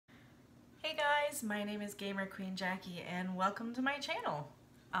guys, my name is Gamer Queen Jackie and welcome to my channel.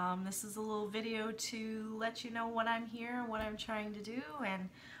 This is a little video to let you know what I'm here, what I'm trying to do, and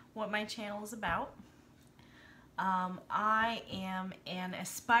what my channel is about. I am an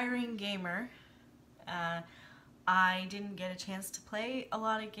aspiring gamer. I didn't get a chance to play a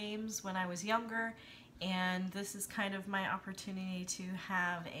lot of games when I was younger, and this is kind of my opportunity to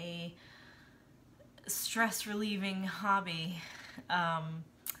have a stress relieving hobby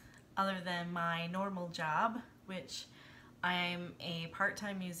other than my normal job, which I'm a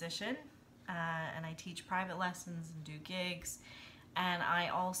part-time musician and I teach private lessons and do gigs, and I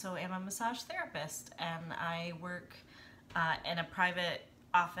also am a massage therapist, and I work in a private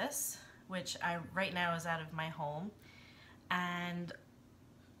office, which right now is out of my home, and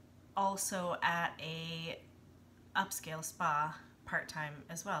also at a upscale spa part-time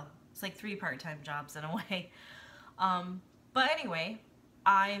as well. It's like 3 part-time jobs in a way. But anyway,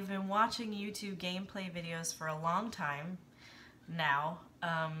 I've been watching YouTube gameplay videos for a long time now,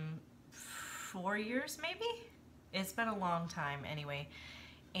 4 years maybe? It's been a long time anyway,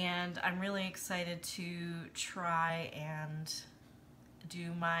 and I'm really excited to try and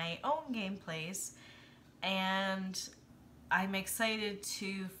do my own gameplays, and I'm excited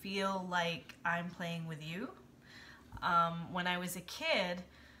to feel like I'm playing with you. When I was a kid,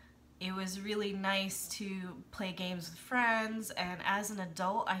 it was really nice to play games with friends, and as an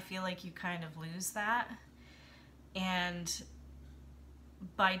adult I feel like you kind of lose that. And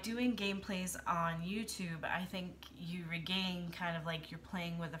by doing gameplays on YouTube, I think you regain kind of like you're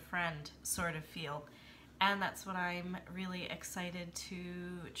playing with a friend sort of feel. And that's what I'm really excited to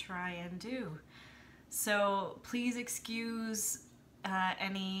try and do. So please excuse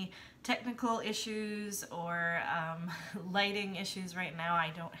any technical issues or lighting issues right now.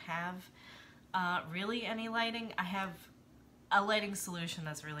 I don't have really any lighting. I have a lighting solution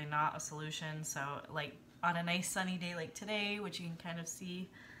that's really not a solution. So like on a nice sunny day like today, which you can kind of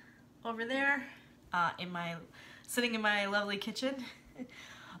see over there, sitting in my lovely kitchen,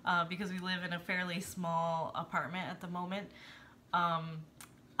 because we live in a fairly small apartment at the moment,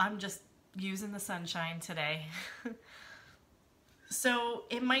 I'm just using the sunshine today. So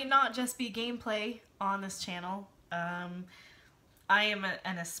it might not just be gameplay on this channel. I am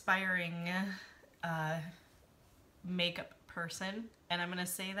an aspiring makeup person, and I'm gonna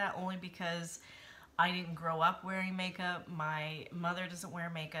say that only because I didn't grow up wearing makeup. My mother doesn't wear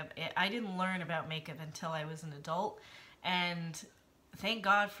makeup. I didn't learn about makeup until I was an adult, and thank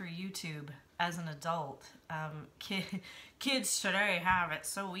God for YouTube as an adult. Kids today have it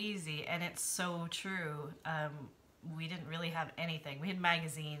so easy, and it's so true. We didn't really have anything. We had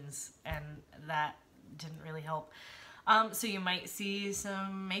magazines, and that didn't really help. So you might see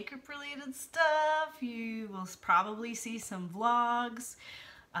some makeup related stuff. You will probably see some vlogs.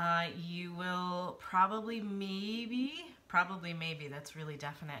 You will probably maybe, that's really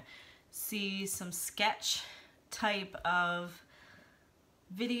definite, see some sketch type of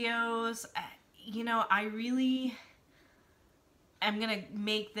videos. You know, I really I'm gonna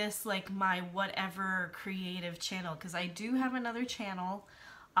make this like my whatever creative channel, because I do have another channel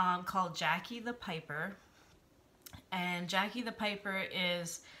called Jackie the Piper, and Jackie the Piper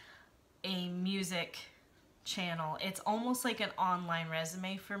is a music channel. It's almost like an online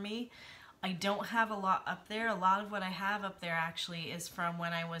resume for me. I don't have a lot up there. A lot of what I have up there actually is from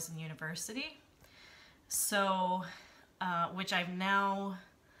when I was in university. So, which I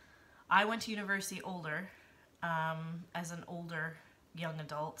went to university older, as an older young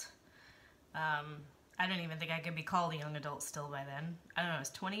adult. I don't even think I could be called a young adult still by then. I don't know, I was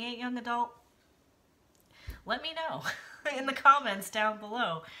 28 young adult? Let me know in the comments down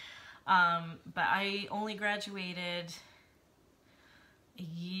below. But I only graduated a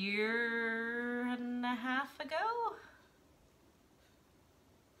year and a half ago?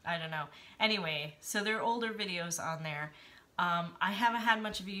 I don't know. Anyway, so there are older videos on there. I haven't had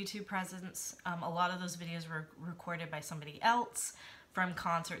much of a YouTube presence. A lot of those videos were recorded by somebody else from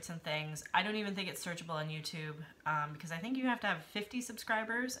concerts and things. I don't even think it's searchable on YouTube, because I think you have to have 50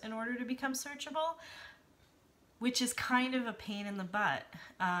 subscribers in order to become searchable, which is kind of a pain in the butt.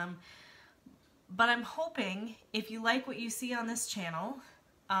 But I'm hoping, if you like what you see on this channel,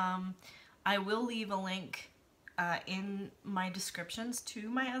 I will leave a link in my descriptions to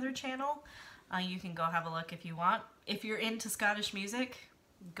my other channel. You can go have a look if you want. If you're into Scottish music,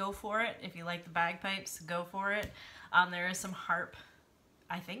 go for it. If you like the bagpipes, go for it. There is some harp.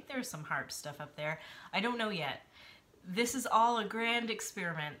 I think there's some harp stuff up there. I don't know yet. This is all a grand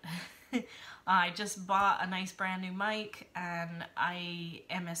experiment. I just bought a nice brand new mic, and I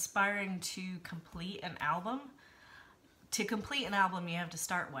am aspiring to complete an album. to complete an album, you have to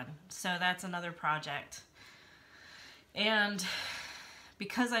start one. So that's another project. And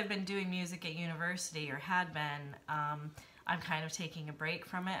because I've been doing music at university, or had been, I'm kind of taking a break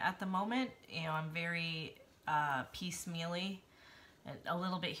from it at the moment. You know, I'm very piecemeally, a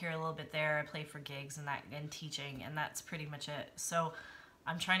little bit here, a little bit there. I play for gigs and teaching, and that's pretty much it. So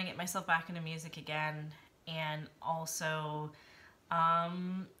I'm trying to get myself back into music again, and also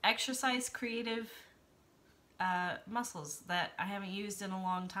exercise creative muscles that I haven't used in a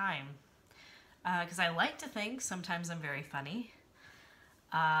long time. Because I like to think sometimes I'm very funny.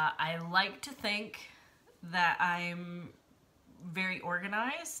 I like to think that I'm very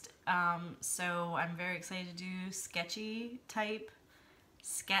organized. So I'm very excited to do sketch-like.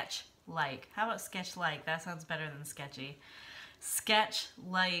 How about sketch-like? That sounds better than sketchy.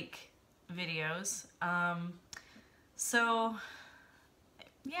 Sketch-like videos. So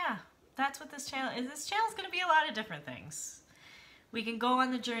yeah, that's what this channel is. This channel is going to be a lot of different things. We can go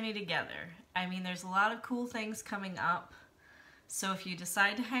on the journey together. I mean, there's a lot of cool things coming up. So if you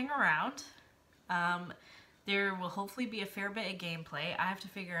decide to hang around, there will hopefully be a fair bit of gameplay. I have to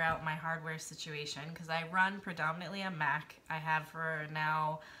figure out my hardware situation because I run predominantly on Mac. I have for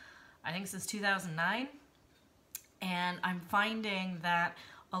now, I think since 2009. And I'm finding that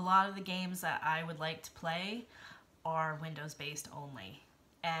a lot of the games that I would like to play are Windows-based only.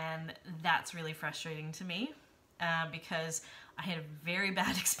 And that's really frustrating to me because I had very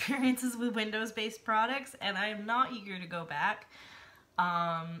bad experiences with Windows-based products, and I'm not eager to go back.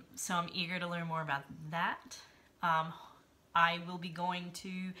 So I'm eager to learn more about that. I will be going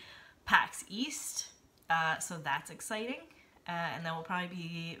to PAX East, so that's exciting. And there will probably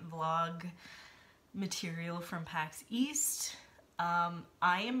be vlog material from PAX East. I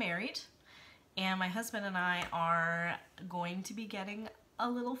am married, and my husband and I are going to be getting a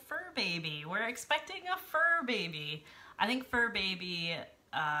little fur baby. We're expecting a fur baby. I think fur baby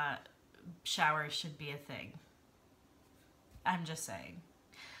showers should be a thing. I'm just saying.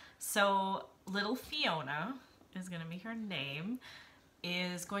 So little Fiona is going to be her name,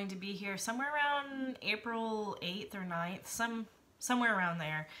 is going to be here somewhere around April 8th or 9th, somewhere around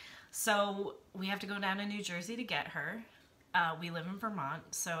there. So we have to go down to New Jersey to get her. We live in Vermont,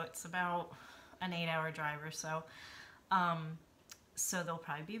 so it's about an 8-hour drive or so. So there'll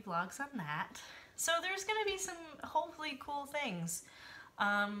probably be vlogs on that. So there's going to be some hopefully cool things.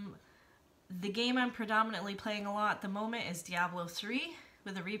 The game I'm predominantly playing a lot at the moment is Diablo 3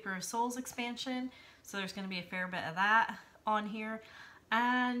 with the Reaper of Souls expansion. So there's going to be a fair bit of that on here.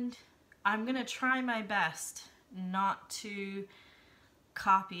 And I'm going to try my best not to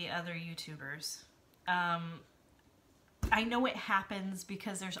copy other YouTubers. I know it happens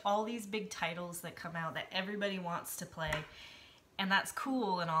because there's all these big titles that come out that everybody wants to play. And that's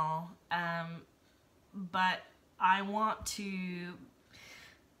cool and all, but I want to,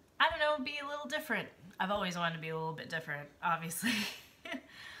 I don't know, be a little different. I've always wanted to be a little bit different, obviously.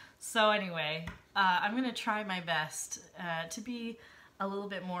 So anyway, I'm going to try my best to be a little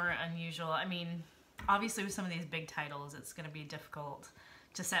bit more unusual. I mean, obviously with some of these big titles, it's going to be difficult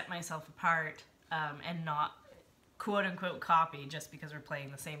to set myself apart and not quote-unquote copy just because we're playing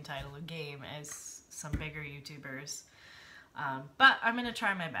the same title of game as some bigger YouTubers. But I'm going to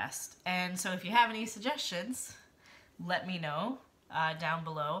try my best. And so if you have any suggestions, let me know down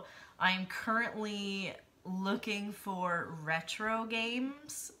below. I'm currently looking for retro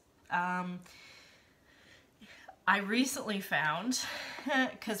games. I recently found,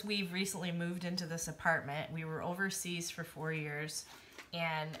 because we've recently moved into this apartment, we were overseas for 4 years,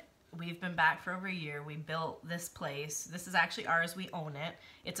 and we've been back for over a year. We built this place. This is actually ours. We own it.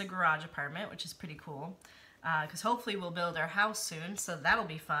 It's a garage apartment, which is pretty cool. Because hopefully we'll build our house soon, so that'll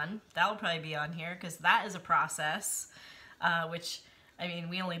be fun. That'll probably be on here, because that is a process, which, I mean,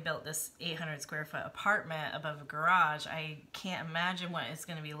 we only built this 800 square foot apartment above a garage. I can't imagine what it's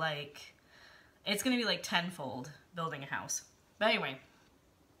going to be like. It's going to be like tenfold building a house. But anyway,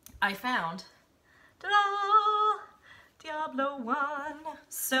 I found, ta-da, Diablo 1.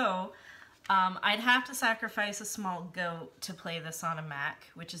 So, I'd have to sacrifice a small goat to play this on a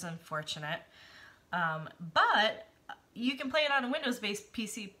Mac, which is unfortunate. But you can play it on a Windows-based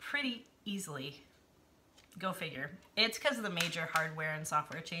PC pretty easily. Go figure. It's because of the major hardware and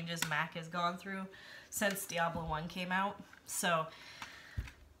software changes Mac has gone through since Diablo 1 came out. So,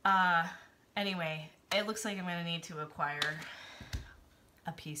 anyway, it looks like I'm going to need to acquire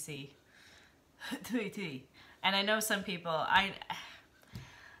a PC. And I know some people,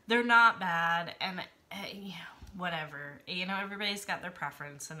 they're not bad, and whatever. You know, everybody's got their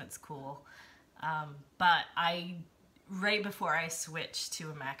preference, and it's cool. But I right before I switched to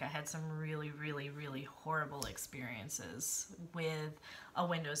a Mac, I had some really, really, really horrible experiences with a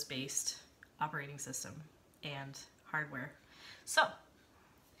Windows-based operating system and hardware. So,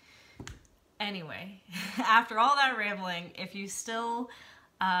 anyway, after all that rambling, if you still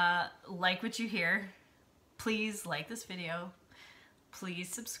like what you hear, please like this video, please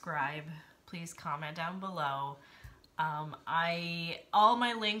subscribe, please comment down below. All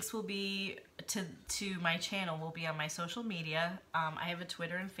my links will be to my channel will be on my social media. I have a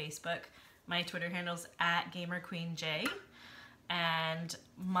Twitter and Facebook. My Twitter handle's @GamerQueenJ, and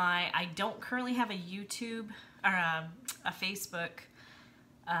I don't currently have a YouTube or a Facebook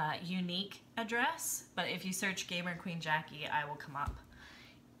unique address, but if you search Gamer Queen Jackie, I will come up.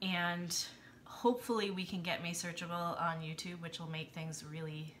 And hopefully we can get me searchable on YouTube, which will make things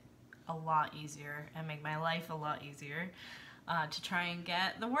really a lot easier and make my life a lot easier to try and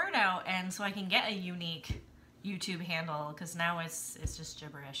get the word out, and so I can get a unique YouTube handle, because now it's just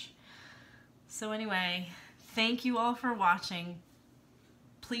gibberish. So anyway, thank you all for watching.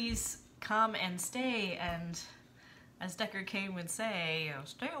 Please come and stay, and as Deckard Cain would say,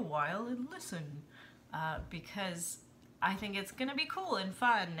 stay a while and listen, because I think it's gonna be cool and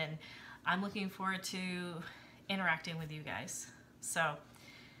fun, and I'm looking forward to interacting with you guys. So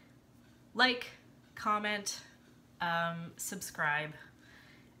like, comment, subscribe.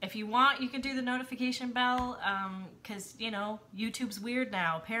 If you want, you can do the notification bell, because, you know, YouTube's weird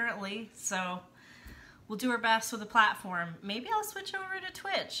now, apparently, so we'll do our best with the platform. Maybe I'll switch over to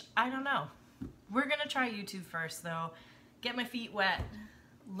Twitch. I don't know. We're gonna try YouTube first, though. Get my feet wet,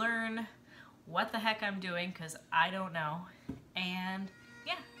 learn what the heck I'm doing, because I don't know. And,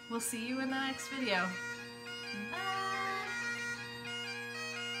 yeah, we'll see you in the next video. Bye!